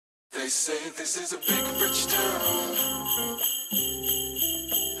They say this is a big rich town.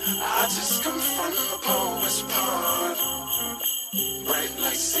 I just come from the poorest part. Bright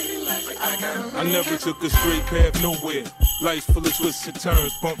light, city life, I never took a straight path nowhere. Life's full of twists and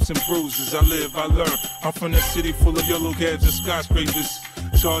turns, bumps and bruises. I live, I learn. I'm from that city full of yellow cabs and skyscrapers.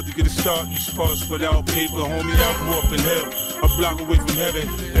 It's hard to get a start in these parts without paper. Homie, I grew up in hell, a block away from heaven.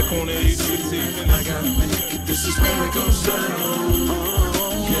 That corner A16. I gotta make it, this is where it goes down.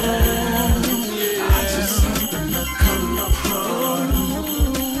 Yeah, I just happen to come up hard.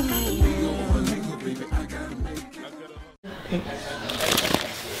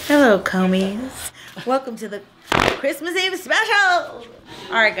 Hello, Comies. Welcome to the Christmas Eve special.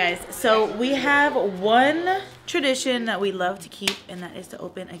 All right, guys. So we have one tradition that we love to keep, and that is to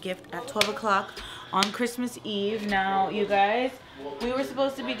open a gift at 12 o'clock on Christmas Eve. Now, you guys, we were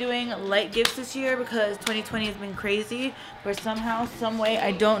supposed to be doing light gifts this year because 2020 has been crazy. But somehow, some way,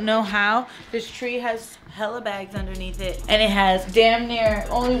 I don't know how, this tree has hella bags underneath it, and it has damn near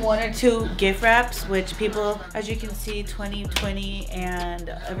only 1 or 2 gift wraps, which people, as you can see, 2020 and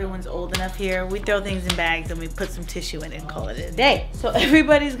everyone's old enough here, we throw things in bags and we put some tissue in it and call it a day. So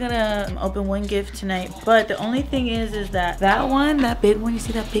everybody's gonna open one gift tonight, but the only thing is that that big one, you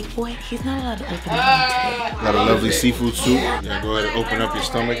see that big boy, he's not allowed to open that one today. Got a lovely seafood soup. Yeah, go ahead and open up your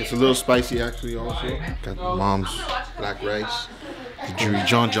stomach. It's a little spicy actually also. Got the mom's black rice, the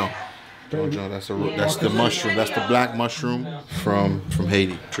John. That's the mushroom. That's the black mushroom from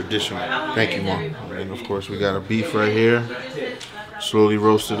Haiti, traditional. Thank you, Mom. And of course we got a beef right here, slowly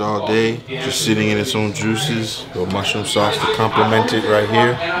roasted all day, just sitting in its own juices. A little mushroom sauce to complement it right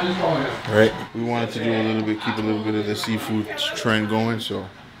here. All right. We wanted to do keep a little bit of the seafood trend going, so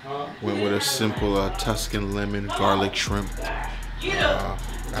went with a simple Tuscan lemon garlic shrimp.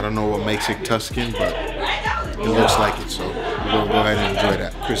 I don't know what makes it Tuscan, but it looks like it, so we're gonna go ahead and enjoy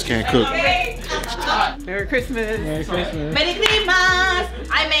that. Chris can't cook. Merry Christmas. Merry Christmas. Merry Christmas.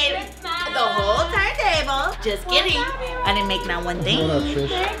 I made the whole turntable. Just kidding. I didn't make not one thing. What up,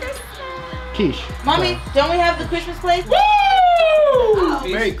 Trish? Quiche. Mommy, don't we have the Christmas place? Woo!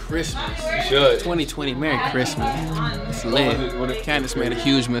 Merry Christmas. You should. 2020, Merry Christmas. It's lit. Candace made a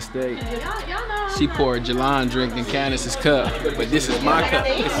huge mistake. She poured Jelon drink in Candace's cup, but this is my cup.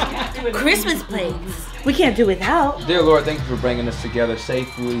 Christmas plates. We can't do without. Dear Lord, thank you for bringing us together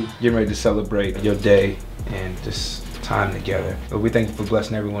safely, getting ready to celebrate your day and just time together. But we thank you for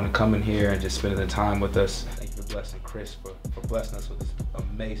blessing everyone to come in here and just spending the time with us. Thank you for blessing Chris for blessing us with this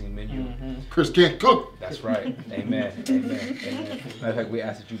amazing menu. Chris can't cook. That's right. Amen. Amen. Amen. Matter of fact, we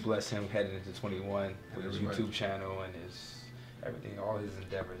ask that you bless him heading into 21 with his YouTube channel and his everything, all his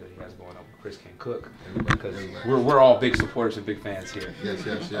endeavors that he has going on with Chris Can Cook, because we're all big supporters and big fans here. Yes.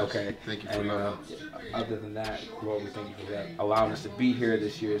 Okay. Thank you for that. Other than that, Lord, we thank you for that. Allowing us to be here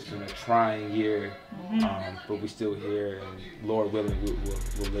this year. It's been a trying year, but we're still here, and Lord willing,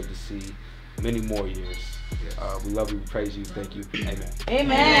 we'll live to see many more years. We love you, we praise you, thank you.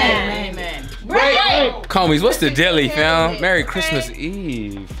 Amen. Amen. Right. Comies, what's the deli, fam? Merry Christmas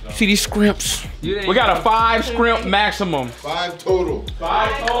Eve. See these scrimps? We got a 5 scrimp maximum. 5 total.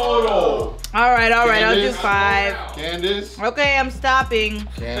 5 total. All right, I'll do 5. Candace. Okay, I'm stopping.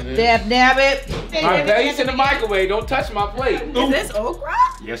 Candace. Dab it. My face in the microwave, don't touch my plate. Is this okra?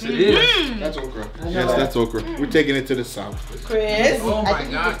 Yes, it is. That's okra. Yes, that's okra. We're taking it to the south. Chris. Oh my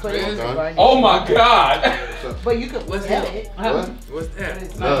God, Chris. Oh my God. But you could What's have that? it. What's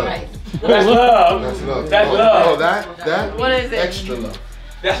that? Love. That's love. That's love. That's love. Oh, that? What is it? Extra love.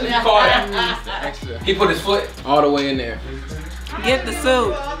 That's what you call that. Extra. He put his foot all the way in there. Get the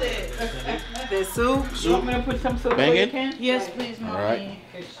soup. The soup? You want me to put some soup Bang in it? the can? Yes, please, Mommy. All right.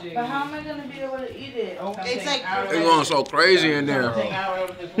 But how am I going to be able to eat it? It's like It's going so crazy in there.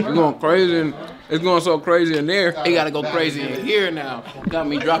 It's going crazy. It's going so crazy in there. It got to go crazy in here now. Got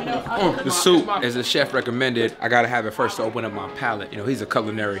me dropping the soup, as the chef recommended, I got to have it first to open up my palate. You know, he's a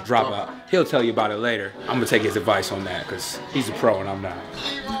culinary dropout. He'll tell you about it later. I'm going to take his advice on that because he's a pro and I'm not.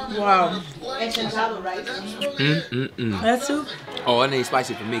 wow. That soup? Oh, it ain't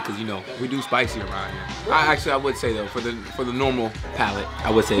spicy for me because, you know, we do spicy around here. I would say, though, for the normal palate, I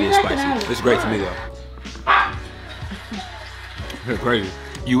would say it is spicy. It's great to me, though. It's crazy.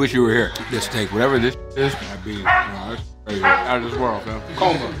 You wish you were here. This steak, whatever this is, that'd be, that's crazy. Out of this world, fam.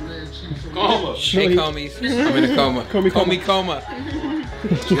 Coma. Hey, comies. I'm in a coma. Coma.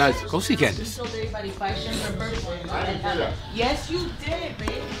 You guys, go see Candace. Yes, you did,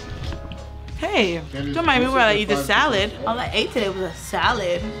 babe. Hey, don't mind me while I eat the salad. All I ate today was a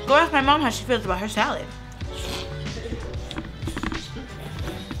salad. Go ask my mom how she feels about her salad.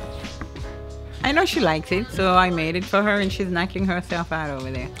 I know she likes it, so I made it for her, and she's knocking herself out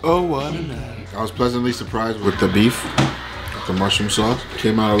over there. Oh, what a night. I was pleasantly surprised with the beef. The mushroom sauce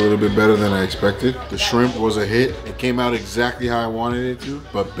came out a little bit better than I expected. The shrimp was a hit. It came out exactly how I wanted it to,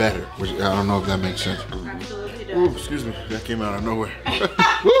 but better. Which I don't know if that makes sense. Ooh, excuse me. That came out of nowhere.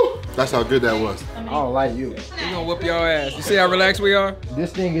 Woo! That's how good that was. I don't like you. We gonna whoop y'all ass. You see how relaxed we are?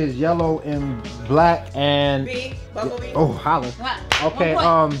 This thing is yellow and black and oh, holla. Okay,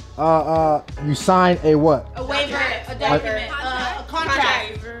 you signed a what? A waiver, a document, a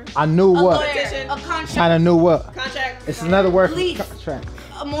contract. I knew what? A contract. Sign a new what? Contract. It's another word for Lease. contract.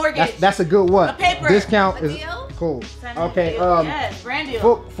 A mortgage. That's a good what? A paper. Discount A is deal? cool. Yes, Okay, brand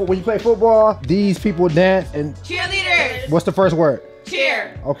deal. when you play football, these people dance and Cheerleaders. what's the first word?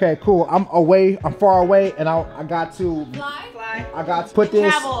 Cheer. Okay, cool. I'm far away, and I got to Fly. I got to put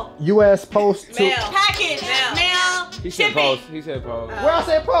this Travel. U.S. Post to. Mail. Package. Mail. He said post. He said post. Where I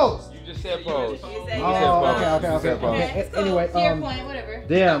said post? You just said post. Oh, okay. Anyway, To your point, whatever.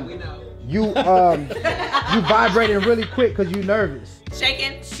 damn, you vibrating really quick because you nervous.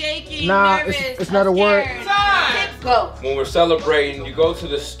 Shaking. Nah, nervous. it's not a word. Go. When we're celebrating, you go to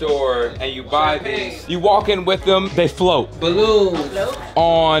the store and you buy these. You walk in with them, they float. Balloons.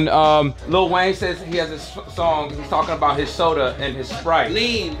 On Lil Wayne says he has a song. He's talking about his soda and his Sprite.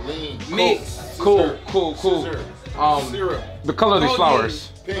 Lean. Mix. Cool. Syrup. The color of these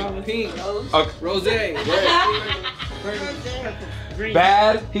flowers. Pink. Rose.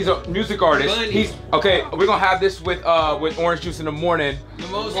 Bad. He's a music artist. Bunny. He's okay. We're gonna have this with orange juice in the morning.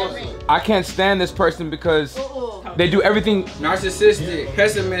 I can't stand this person because they do everything. Narcissistic.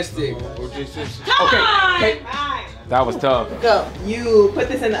 Pessimistic. Okay. Hey. That was tough. Go. You put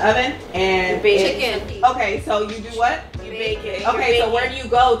this in the oven and bake Chicken. Okay, so you do what? You bake it. Okay, so where do you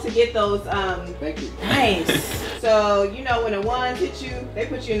go to get those? Thank you. Nice. So you know when the ones hit you, they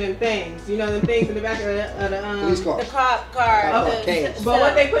put you in them things. You know them things in the back of the Police car. The cop car. Okay. But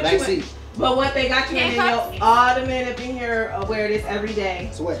what they put you in? Backseat. But what they got you in, Handcuffs? all the men up in here wear this every day.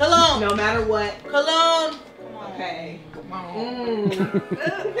 Sweat. Cologne. No matter what. Cologne. Okay. Come on.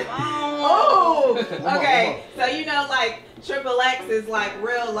 Oh. Okay. So you know like Triple X is like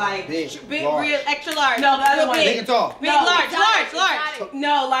real like Big, Real extra large. No, the other Real one. big. Big and tall. Big, No, large.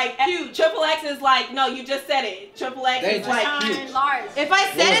 No, like huge. Triple X is like no, you just said it. Triple X is like huge. Large. If I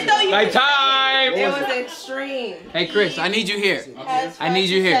said it though, you Night time. It was extreme. Hey Chris, I need you here. I need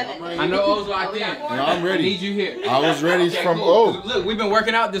you here. I know O's locked in. I'm I ready. need you here. I was ready from Cool. Look, we've been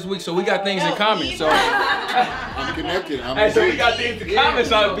working out this week, so we got things in common. So I'm connected. I'm Hey, so we engaged. got things to comment,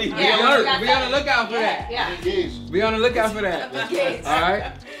 so be alert. be on the lookout for that. I'm engaged. Be on the lookout for that. All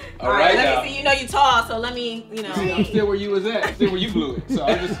right. All right, let me see. You know you tall, so let me, you know. I'm still where you was at. I'm still where you blew it. So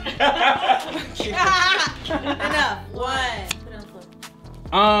I just. Enough.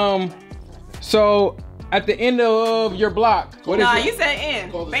 One. So at the end of your block, what is Nah, it? you said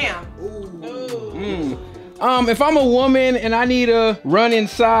in. Bam. If I'm a woman and I need to run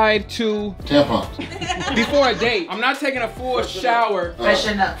inside to Tampons. before a date, I'm not taking a full shower.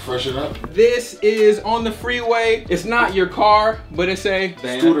 Freshen up. Freshen up. This is on the freeway. It's not your car, but it's a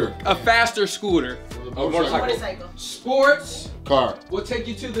Scooter. a faster scooter. Motorcycle. Sports Car. will take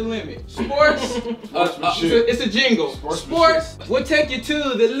you to the limit. Sports, Sportsmanship. it's a jingle. Sportsmanship. Sports will take you to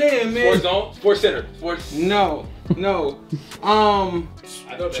the limit. Sports Zone. Sports Center. Sports. No. I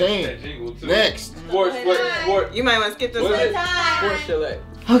know Chain. that jingle too. Next. Sports. Sport. You might want to skip this What is one. it? Sports Chalet.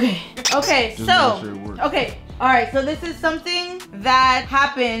 Okay, Just so, make sure it works. okay, all right, so this is something that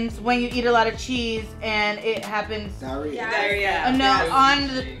happens when you eat a lot of cheese and it happens Diarrhea. on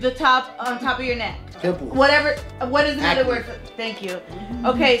the top, on top of your neck. Pimple. Whatever, what is another Acne. word for, thank you.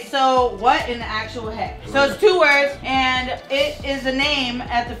 Okay, so what in the actual heck? So it's 2 words and it is a name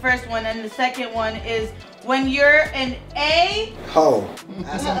at the first one and the second one is when you're an A. Ho.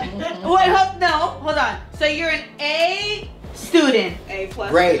 Hold on. So you're an A student. A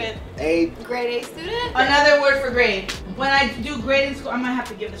plus Grade. student. A. Grade A student? Another word for grade. When I do grade in school, I'm gonna have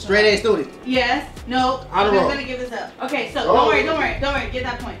to give this Straight one A up. student. Yes. No. I don't I'm know. gonna give this up. Okay, so Oh. don't worry. Get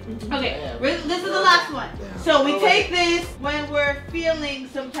that point. Okay, this is the last one. So we take this when we're feeling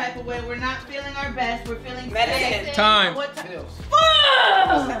some type of way. We're not feeling our best. We're feeling Medicine. sick. Time. What time?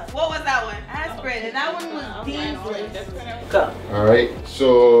 What was that one? Aspirin. And that one was Dean's list. Go. All right.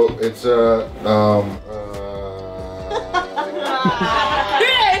 So it's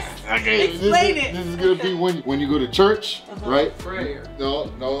Yes. Okay, Explain it. This is gonna be when you go to church, right? Prayer.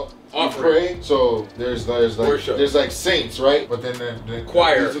 No. pray. So there's like saints, right? But then the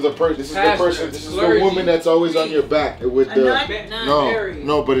choir. This is the person. This is the woman that's always on your back with the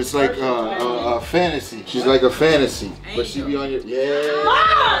no, but it's like a fantasy. She's like a fantasy, but she be on your angel.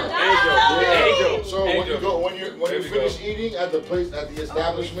 So when you finish eating at the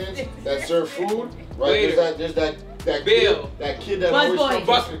establishment that serve food, right? There's that kid that always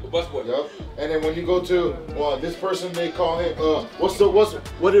comes. Busboy. Yep. And then when you go to this person, they call him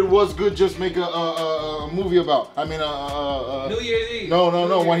what it was good. Just make a movie about. I mean New Year's Eve. No.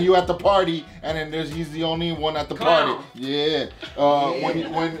 When you at the party and then he's the only one at the party. Yeah.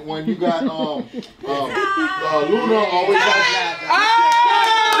 When you got Luna always has.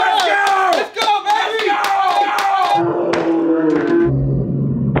 Let's go, baby!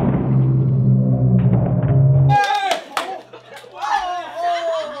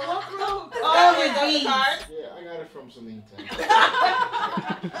 Yeah, I got it from Celine.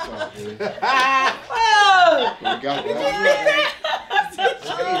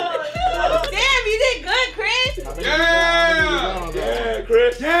 Damn, you did good, Chris. Yeah,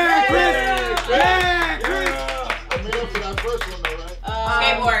 Chris. Yeah, Chris. I made up for that first one though, right?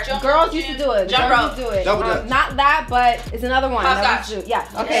 Skateboard. Girls used to do it. Jump rope. Not that, but it's another one. Yeah.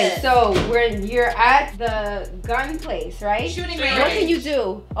 Okay, so you're at the gun place, right? Shooting range. range. What can you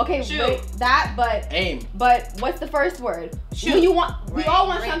do? Okay, shoot. But aim. But what's the first word? Shoot. We all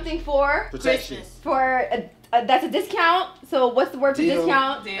want something for protection. For that's a discount. So what's the word for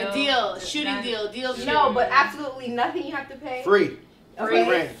discount? A deal. Shooting deal. No, but absolutely nothing you have to pay. Free. Okay. Free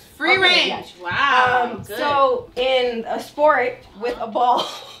range. Free range. Yes. Wow. So in a sport with a ball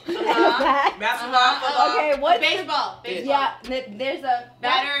and a bat. Basketball. Okay, what? Baseball. Yeah, there's a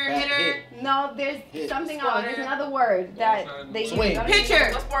batter, hitter. No, there's something else. There's another word that they use.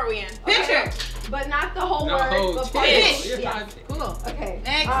 Pitcher. What sport we in? Pitcher. But not the whole word. But pitch. Yeah. Cool. Okay.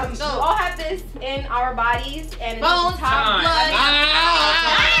 Next. We all have this in our bodies and it's bones, top blood.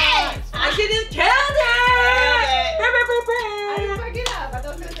 I should just killed it. I didn't fuck it up. I thought I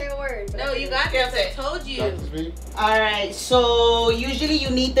was gonna say a word. No, you got this. I told you. Alright, so usually you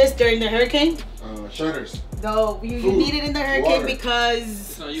need this during the hurricane? Shutters. No, you need it in the hurricane because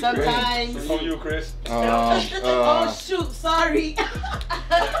sometimes. It's on you, Chris. Oh shoot, sorry.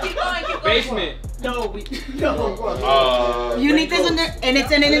 Keep going. Basement. No. You need this in there, and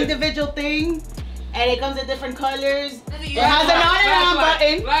it's an individual thing. And it comes in different colors. It has an on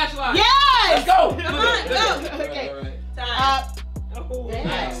button. Flashlight. Yes! Let's go. Come on, go. Okay. Time. That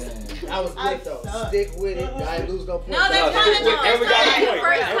was good though. Stick with it. I lose no point. No, that's not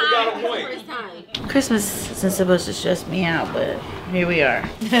First time. Christmas isn't supposed to stress me out, but here we are.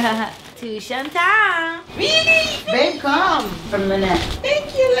 To Chantal. Really? Babe, come. From Lynette.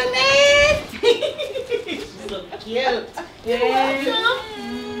 Thank you, Lynette. She's so cute. Yeah.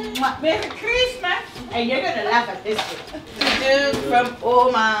 Merry Christmas. And you're going to laugh at this one. To from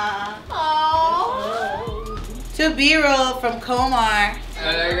Oma. Aww. To B-roll from Comar. I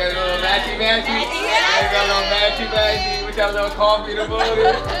got a little matchy. I got a little matchy with that little coffee in the morning.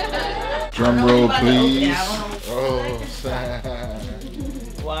 Drum roll, please. Oh, sad.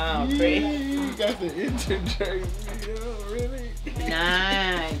 Wow, Chris. You got the intern jersey, really?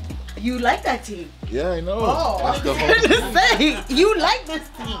 Nice. You like that team? Yeah, I know. Oh, I was gonna say, you like this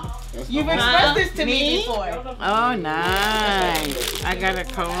team. You've expressed this to me before. Oh, nice. I got a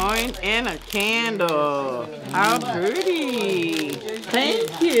coin and a candle. How pretty.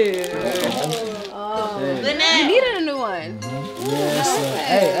 Thank you. Lynette. You needed a new one. Yes,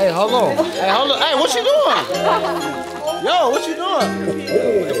 hey, hold on. Hey, what you doing? Yo, what you doing?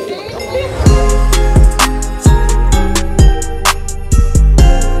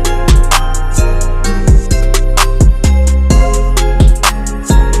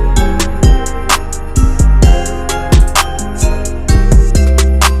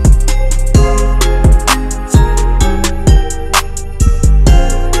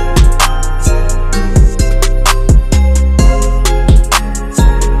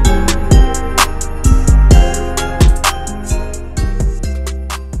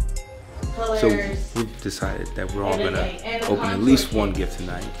 So we decided that we're all gonna open at least one gift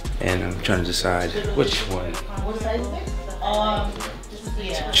tonight, and I'm trying to decide which one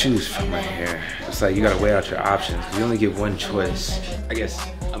to choose from right here. It's like you gotta weigh out your options. You only get one choice. I guess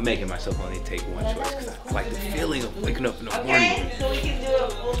I'm making myself only take one choice because I like the feeling of waking up in the morning. So we can do a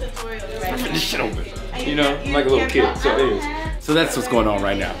full tutorial. This shit open. You know, I'm like a little kid. So anyways, So that's what's going on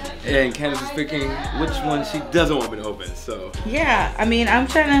right now. And Candace is picking which one she doesn't want me to open, so. Yeah, I mean, I'm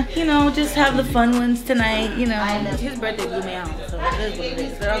trying to, you know, just have the fun ones tonight, you know. His birthday blew me out, so it is what it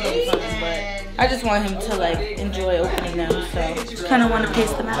is. They're all gonna be fun, but I just want him to, like, enjoy opening them, so just kind of want to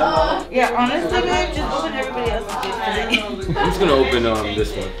pace them out. Yeah, honestly, babe, just open everybody else's gifts tonight. I'm just gonna open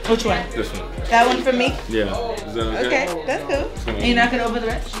this one. Which one? This one. That one for me? Yeah. Is that okay? Okay, that's cool. And you're not gonna open the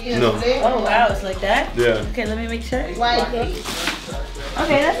rest? No. Oh, wow, it's like that? Yeah. Okay, let me make sure. Okay,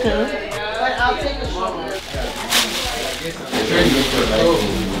 that's cool. But I'll take a shot.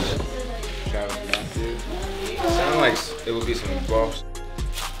 Sound like it would be some golf.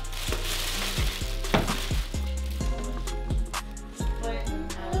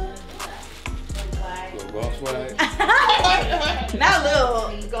 Little golf swag. Not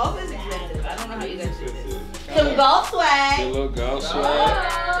little. Golf is expensive. I don't know how you guys do this. Some golf swag. A little golf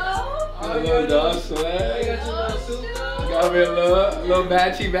swag. A little golf swag. Got me a little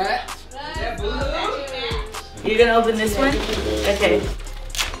matchy match. You're gonna open this one? Okay.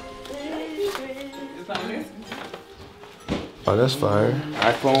 Oh, that's fire.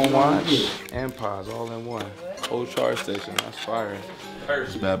 iPhone watch and pods all in one. Whole charge station, that's fire.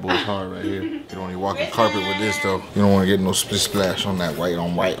 This bad boy's hard right here. You don't even walk the carpet with this though. You don't want to get no split splash on that white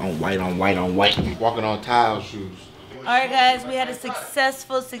on white on white on white on white. Walking on tile shoes. Alright guys, we had a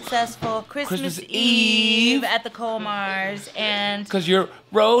successful Christmas Eve at the Comars, and Cause you're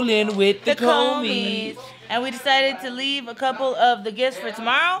rolling with the Comies. And we decided to leave a couple of the gifts for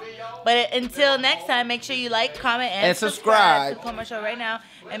tomorrow. But until next time, make sure you like, comment, and subscribe to Comar Show right now.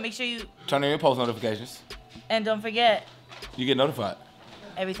 And make sure you turn on your post notifications. And don't forget, you get notified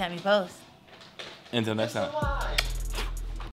every time you post. Until next time.